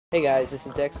Hey guys, this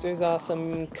is Dexter's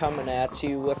Awesome coming at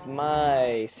you with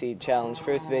my seed challenge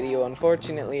first video.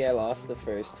 Unfortunately, I lost the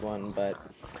first one, but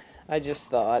I just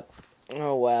thought,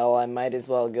 oh well, I might as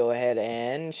well go ahead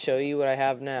and show you what I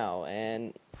have now.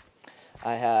 And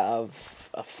I have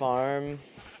a farm,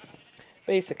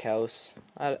 basic house.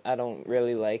 I don't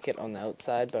really like it on the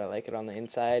outside, but I like it on the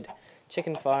inside.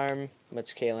 Chicken farm,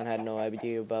 which Kaylin had no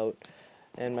idea about,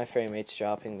 and my frame rate's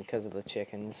dropping because of the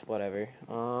chickens, whatever.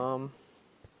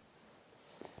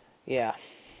 Yeah.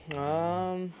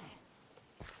 Um,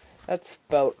 that's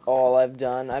about all I've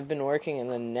done. I've been working in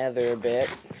the nether a bit.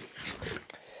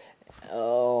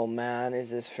 Oh man,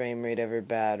 is this frame rate ever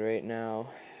bad right now?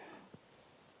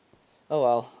 Oh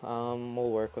well, we'll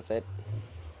work with it.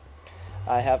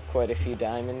 I have quite a few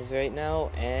diamonds right now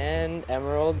and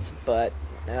emeralds, but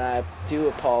I do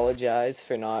apologize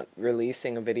for not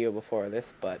releasing a video before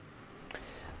this, but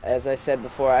as I said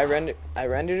before, I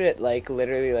rendered it like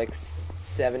literally like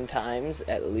 7 times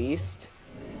at least,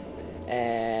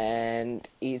 and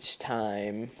each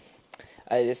time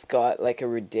I just got like a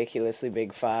ridiculously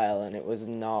big file and it was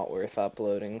not worth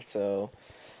uploading, so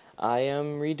I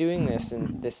am redoing this,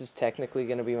 and this is technically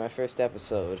going to be my first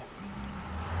episode.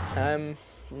 I'm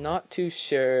not too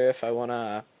sure if I want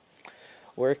to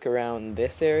work around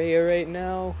this area right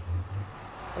now.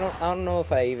 I don't know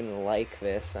if I even like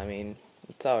this. I mean,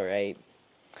 it's alright.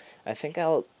 I think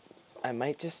I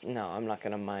might just, no, I'm not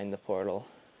gonna mine the portal.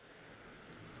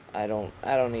 I don't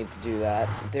need to do that.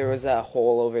 There was a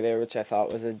hole over there which I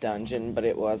thought was a dungeon, but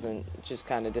it wasn't. Just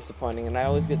kind of disappointing, and I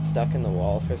always get stuck in the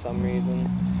wall for some reason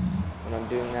when I'm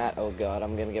doing that. Oh god,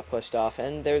 I'm gonna get pushed off,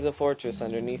 and there's a fortress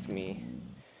underneath me.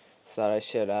 So I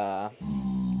should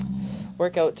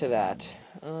work out to that.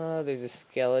 There's a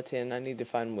skeleton. I need to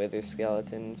find wither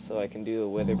skeletons so I can do the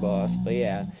wither boss. But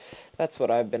yeah, that's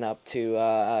what I've been up to.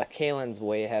 Kaylin's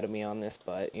way ahead of me on this,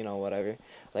 but you know, whatever.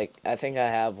 Like, I think I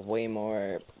have way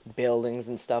more buildings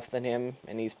and stuff than him,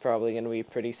 and he's probably going to be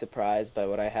pretty surprised by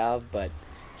what I have, but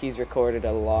he's recorded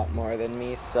a lot more than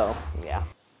me, so yeah.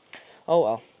 Oh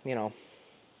well, you know,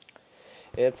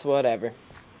 it's whatever.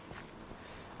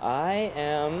 I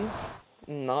am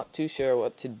not too sure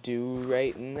what to do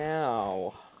right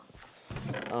now.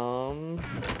 I'm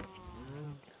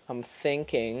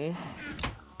thinking,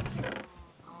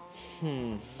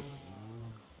 I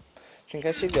think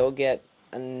I should go get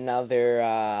another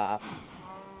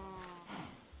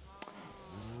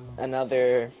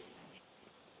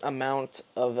amount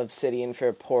of obsidian for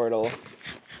a portal.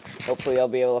 Hopefully I'll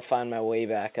be able to find my way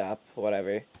back up,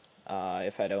 whatever.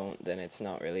 If I don't, then it's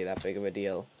not really that big of a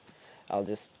deal. I'll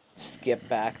just skip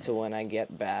back to when I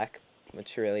get back,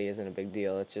 which really isn't a big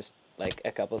deal. It's just like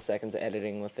a couple seconds of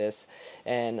editing with this,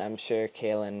 and I'm sure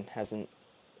Kaylin hasn't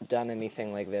done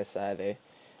anything like this either.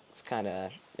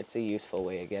 It's a useful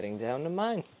way of getting down to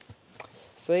mine.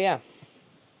 So yeah,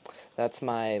 that's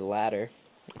my ladder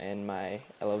and my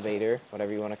elevator,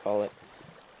 whatever you want to call it.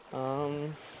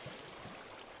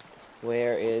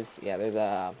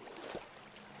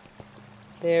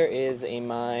 There is a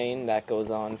mine that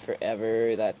goes on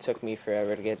forever. That took me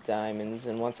forever to get diamonds,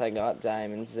 and once I got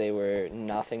diamonds, they were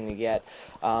nothing to get.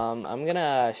 I'm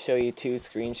gonna show you 2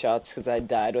 screenshots because I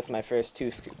died with my first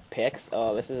 2 picks.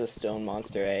 Oh, this is a stone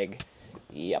monster egg.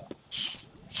 Yep.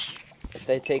 If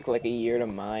they take like a year to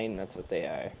mine, that's what they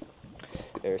are.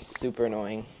 They're super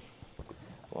annoying.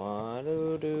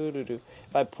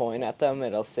 If I point at them,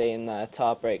 it'll say in the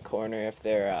top right corner if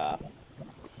they're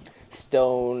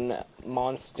stone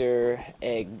monster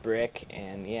egg brick,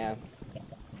 and yeah,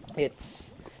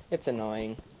 it's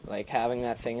annoying, like having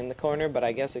that thing in the corner, but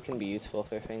I guess it can be useful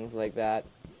for things like that.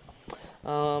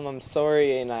 I'm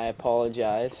sorry and I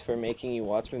apologize for making you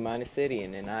watch me mine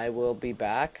obsidian, and I will be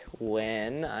back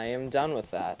when I am done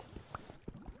with that.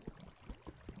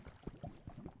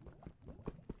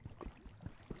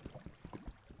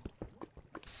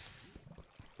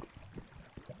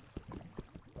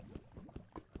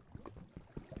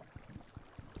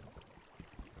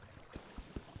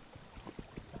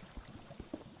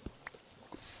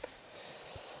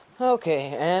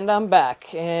 Okay, and I'm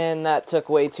back, and that took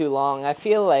way too long. I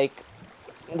feel like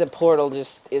the portal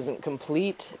just isn't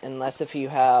complete unless if you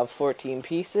have 14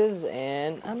 pieces,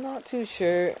 and I'm not too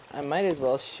sure. I might as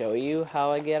well show you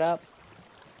how I get up.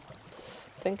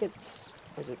 I think is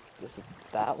it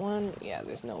that one? Yeah,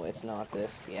 it's not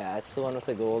this. Yeah, it's the one with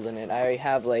the gold in it. I already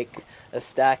have like a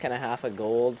stack and a half of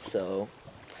gold, so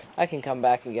I can come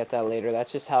back and get that later.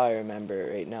 That's just how I remember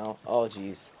it right now. Oh,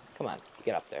 jeez. Come on,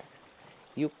 get up there.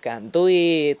 You can do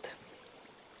it.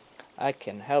 I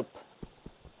can help.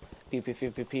 Pew pew pew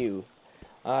pew pew.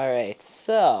 Alright,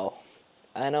 so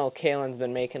I know Kaylin's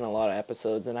been making a lot of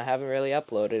episodes and I haven't really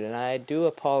uploaded, and I do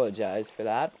apologize for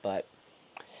that, but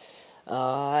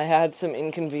I had some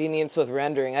inconvenience with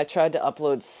rendering. I tried to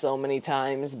upload so many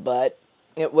times, but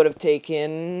it would have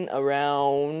taken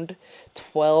around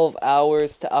 12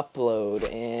 hours to upload,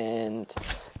 and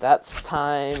that's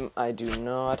time I do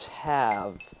not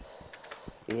have.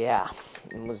 Yeah,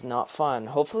 it was not fun.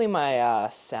 Hopefully my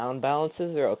sound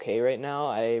balances are okay right now.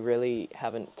 I really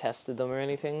haven't tested them or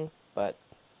anything, but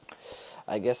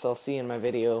I guess I'll see in my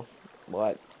video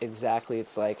what exactly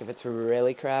it's like. If it's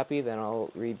really crappy, then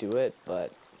I'll redo it,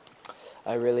 but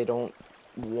I really don't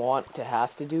want to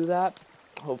have to do that.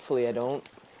 Hopefully I don't,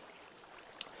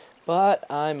 but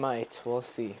I might. We'll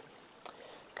see.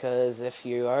 Because if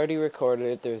you already recorded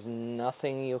it, there's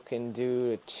nothing you can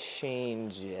do to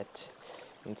change it.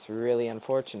 It's really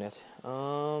unfortunate.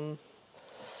 I'm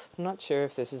not sure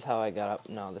if this is how I got up.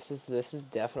 No, this is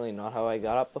definitely not how I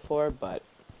got up before, but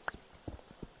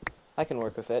I can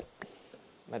work with it.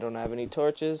 I don't have any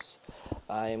torches.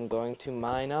 I am going to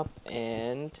mine up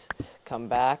and come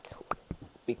back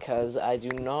because I do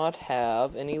not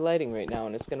have any lighting right now,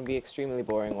 and it's going to be extremely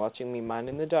boring watching me mine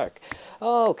in the dark.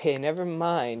 Oh, okay, never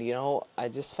mind. You know, I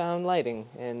just found lighting,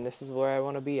 and this is where I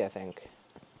want to be, I think.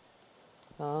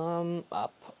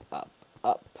 Up, up,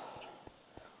 up.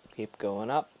 Keep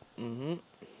going up.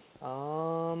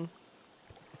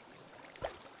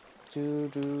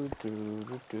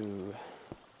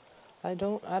 I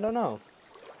don't know.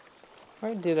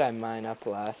 Where did I mine up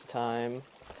last time?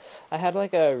 I had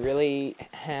like a really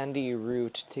handy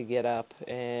route to get up,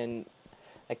 and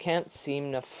I can't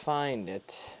seem to find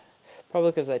it.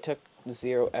 Probably because I took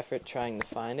zero effort trying to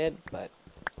find it, but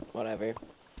whatever.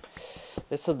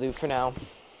 This'll do for now.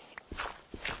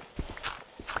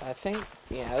 I think,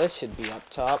 yeah, this should be up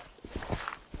top.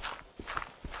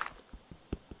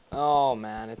 Oh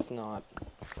man, it's not.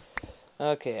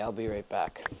 Okay, I'll be right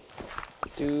back.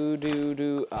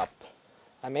 Up.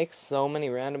 I make so many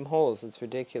random holes, it's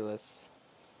ridiculous.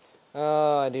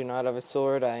 Oh, I do not have a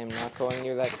sword. I am not going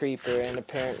near that creeper, and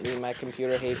apparently my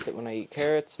computer hates it when I eat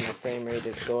carrots. My frame rate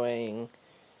is going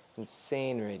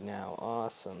insane right now.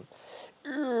 Awesome.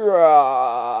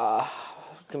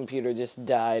 Computer just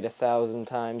died 1,000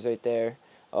 times right there.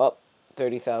 Oh,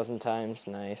 30,000 times.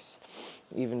 Nice.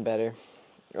 Even better.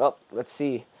 Oh, let's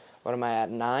see. What am I at?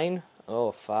 9?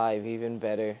 Oh, 5. Even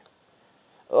better.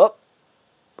 Oh,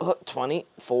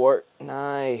 24.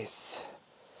 Nice.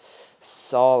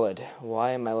 Solid.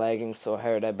 Why am I lagging so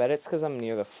hard? I bet it's because I'm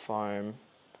near the farm.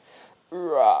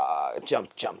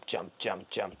 Jump, jump, jump, jump,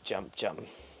 jump, jump, jump.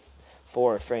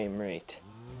 4 frame rate.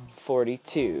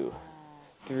 42.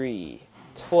 3.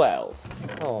 12.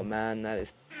 Oh man, that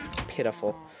is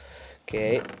pitiful.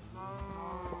 Okay.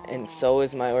 And so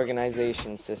is my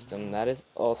organization system. That is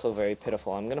also very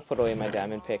pitiful. I'm going to put away my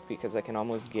diamond pick because I can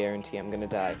almost guarantee I'm going to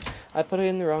die. I put it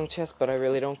in the wrong chest, but I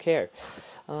really don't care.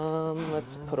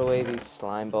 Let's put away these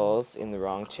slime balls in the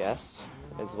wrong chest,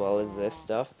 as well as this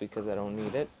stuff, because I don't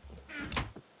need it.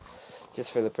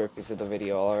 Just for the purpose of the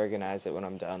video, I'll organize it when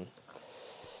I'm done.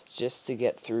 Just to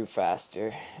get through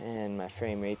faster, and my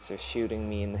frame rates are shooting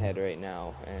me in the head right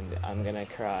now, and I'm going to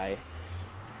cry.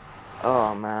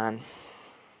 Oh, man.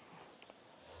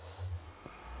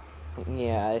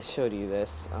 Yeah, I showed you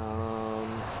this.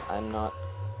 I'm not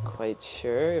quite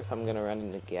sure if I'm gonna run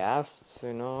into ghasts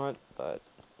or not, but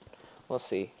we'll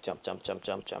see. Jump, jump, jump,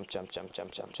 jump, jump, jump, jump,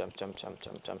 jump, jump, jump, jump, jump,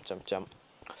 jump, jump, jump, jump.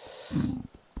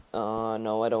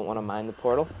 No, I don't want to mine the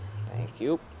portal. Thank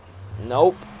you.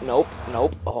 Nope, nope,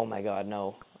 nope. Oh my god,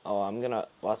 no. Oh, I'm gonna,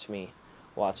 watch me.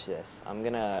 Watch this. I'm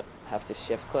gonna have to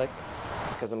shift click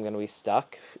because I'm gonna be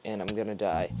stuck and I'm gonna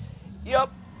die.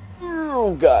 Yup.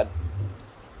 Oh god.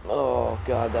 Oh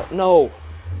god, that, no!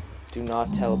 Do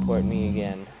not teleport me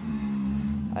again.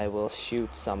 I will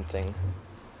shoot something.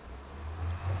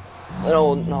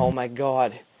 Oh no, my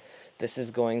god. This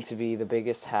is going to be the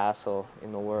biggest hassle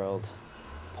in the world.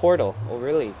 Portal. Oh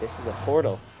really? This is a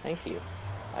portal. Thank you.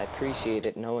 I appreciate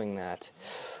it knowing that.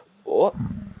 Oh,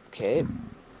 okay.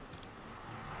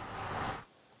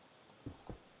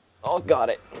 Oh, got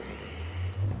it.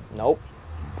 Nope.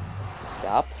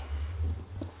 Stop.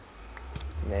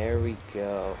 There we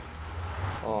go.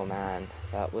 Oh man,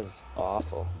 that was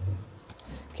awful.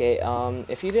 Okay,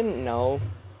 if you didn't know,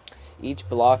 each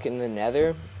block in the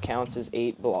Nether counts as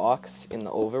 8 blocks in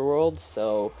the overworld,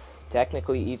 so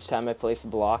technically each time I place a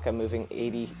block I'm moving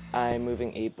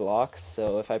 8 blocks,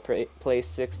 so if I place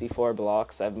 64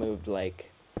 blocks I've moved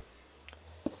like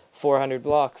 400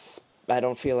 blocks I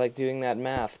don't feel like doing that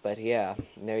math, but yeah,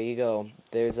 there you go.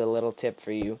 There's a little tip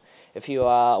for you. If you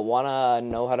want to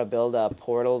know how to build a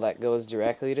portal that goes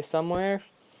directly to somewhere,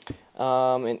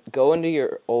 and go into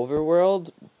your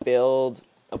overworld, build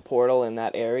a portal in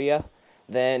that area,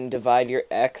 then divide your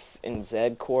X and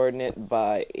Z coordinate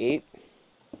by 8,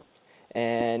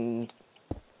 and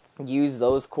use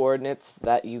those coordinates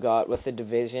that you got with the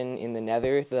division in the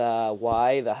nether. The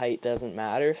Y, the height doesn't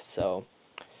matter, so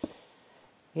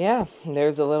yeah,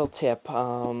 there's a little tip.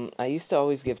 I used to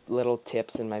always give little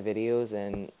tips in my videos,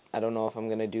 and I don't know if I'm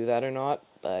going to do that or not,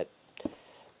 but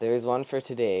there's one for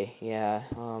today. Yeah,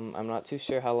 I'm not too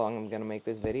sure how long I'm going to make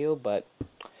this video, but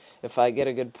if I get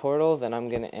a good portal, then I'm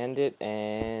going to end it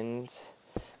and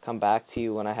come back to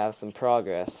you when I have some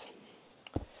progress.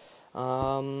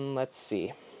 Let's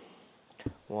see.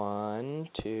 1,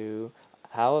 2...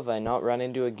 How have I not run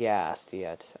into a ghast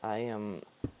yet? I am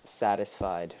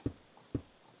satisfied.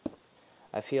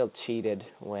 I feel cheated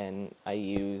when I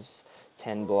use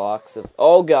 10 blocks of...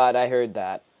 Oh god, I heard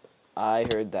that. I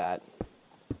heard that.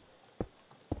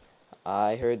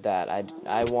 I heard that.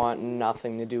 I want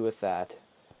nothing to do with that.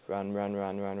 Run, run,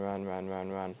 run, run, run, run, run,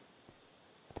 run.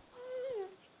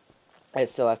 I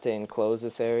still have to enclose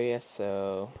this area,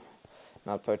 so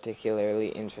not particularly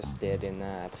interested in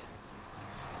that.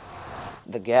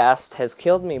 The ghast has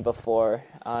killed me before.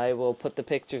 I will put the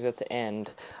pictures at the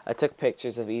end. I took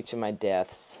pictures of each of my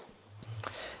deaths.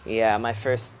 Yeah, my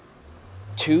first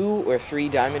 2 or 3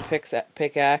 diamond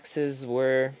pickaxes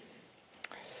were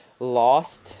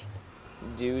lost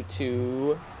due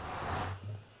to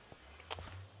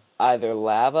either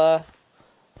lava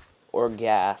or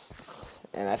ghasts.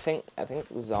 And I think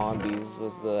zombies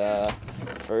was the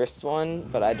first one,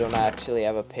 but I don't actually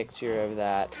have a picture of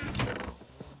that.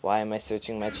 Why am I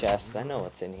searching my chests? I know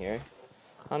what's in here.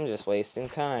 I'm just wasting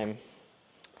time.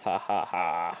 Ha ha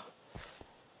ha.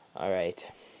 Alright.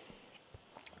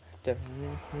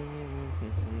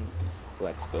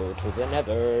 Let's go to the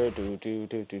nether. Do do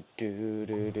do do do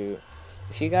do do.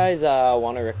 If you guys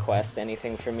want to request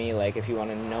anything from me, like if you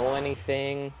want to know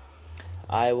anything,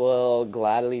 I will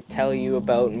gladly tell you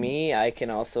about me. I can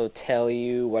also tell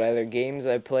you what other games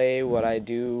I play, what I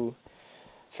do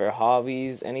for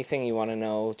hobbies, anything you want to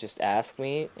know, just ask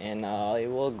me, and I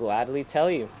will gladly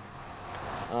tell you.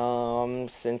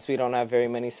 Since we don't have very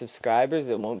many subscribers,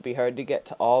 it won't be hard to get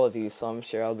to all of you, so I'm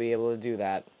sure I'll be able to do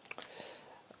that.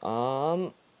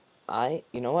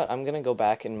 You know what, I'm gonna go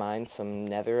back and mine some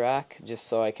netherrack, just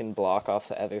so I can block off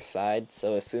the other side,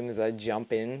 so as soon as I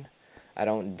jump in, I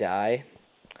don't die.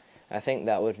 I think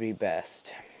that would be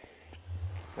best.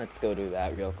 Let's go do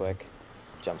that real quick.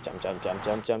 Jump, jump, jump, jump,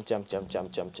 jump, jump, jump, jump,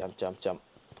 jump, jump, jump, jump, jump.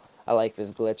 I like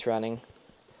this glitch running.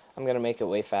 I'm gonna make it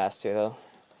way faster though.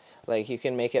 Like, you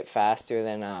can make it faster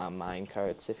than mine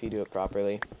carts if you do it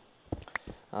properly.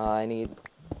 I need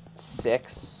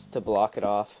 6 to block it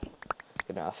off.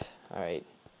 Good enough. Alright.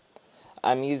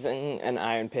 I'm using an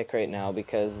iron pick right now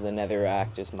because the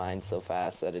netherrack just mines so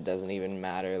fast that it doesn't even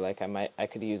matter. Like, I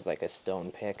could use like a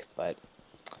stone pick, but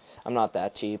I'm not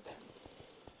that cheap.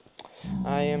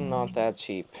 I am not that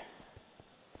cheap.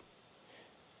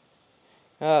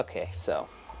 Okay, so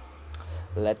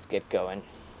let's get going.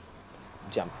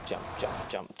 Jump, jump, jump,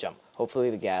 jump, jump.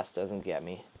 Hopefully the ghast doesn't get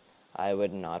me. I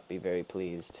would not be very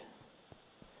pleased.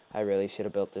 I really should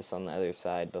have built this on the other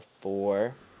side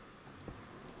before.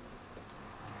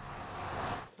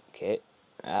 Okay.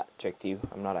 Ah, tricked you.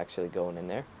 I'm not actually going in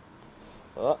there.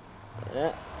 Oh.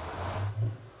 Yeah.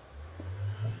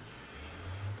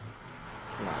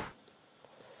 Come on.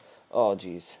 Oh,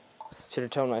 jeez. Should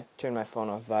have turned my phone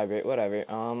off vibrate. Whatever.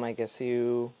 I guess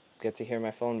you get to hear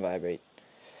my phone vibrate.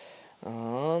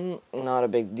 Not a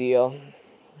big deal.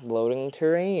 Loading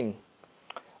terrain.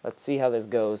 Let's see how this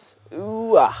goes.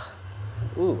 Ooh, ah.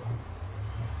 Ooh.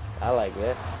 I like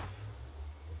this.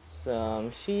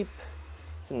 Some sheep.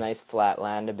 Some nice flat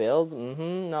land to build.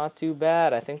 Not too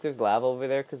bad. I think there's lava over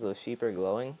there because those sheep are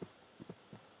glowing.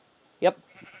 Yep.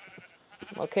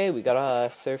 Okay, we got a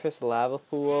surface lava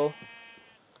pool.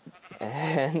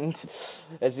 And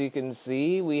as you can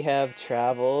see, we have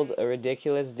traveled a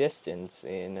ridiculous distance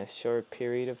in a short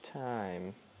period of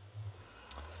time.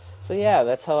 So yeah,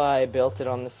 that's how I built it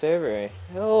on the server.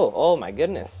 Oh my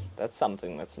goodness. That's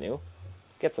something that's new.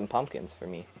 Get some pumpkins for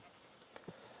me.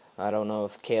 I don't know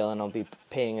if Kalen will be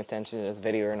paying attention to this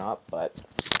video or not, but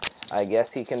I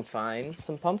guess he can find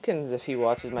some pumpkins if he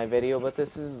watches my video, but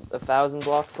this is 1,000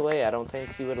 blocks away. I don't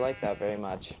think he would like that very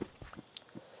much.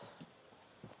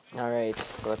 Alright,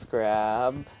 let's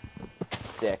grab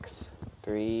 6,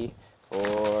 3,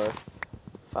 4,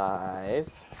 5,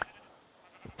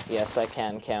 Yes, I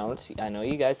can count. I know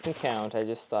you guys can count. I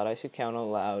just thought I should count out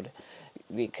loud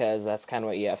because that's kind of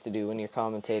what you have to do when you're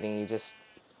commentating. You just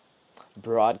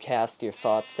broadcast your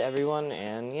thoughts to everyone,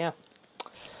 and yeah.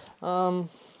 Um,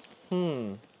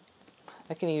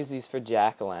 I can use these for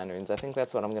jack-o'-lanterns. I think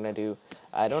that's what I'm gonna do.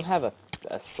 I don't have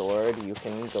a sword. You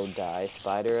can go die,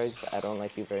 Spider. I don't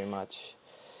like you very much.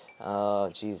 Oh,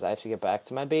 jeez, I have to get back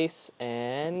to my base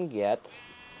and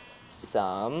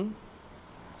some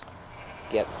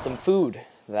get some food.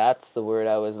 That's the word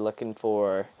I was looking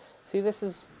for. See, this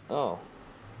is, oh.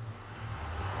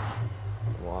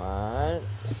 What?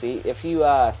 See, if you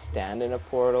stand in a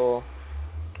portal,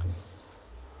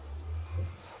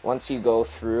 once you go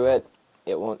through it,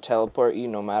 it won't teleport you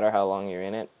no matter how long you're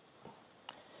in it.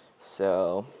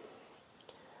 So,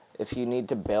 if you need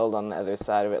to build on the other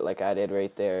side of it like I did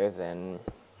right there, then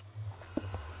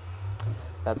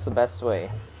that's the best way.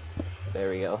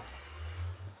 There we go.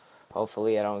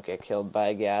 Hopefully I don't get killed by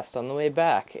a ghast on the way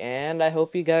back. And I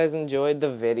hope you guys enjoyed the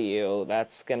video.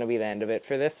 That's going to be the end of it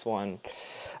for this one.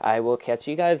 I will catch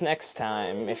you guys next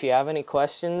time. If you have any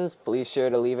questions, please sure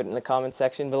to leave it in the comment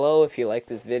section below. If you like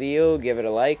this video, give it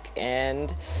a like.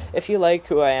 And if you like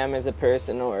who I am as a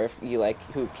person, or if you like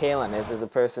who Kalen is as a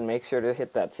person, make sure to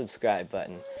hit that subscribe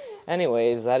button.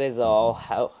 Anyways, that is all.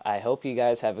 I hope you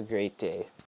guys have a great day.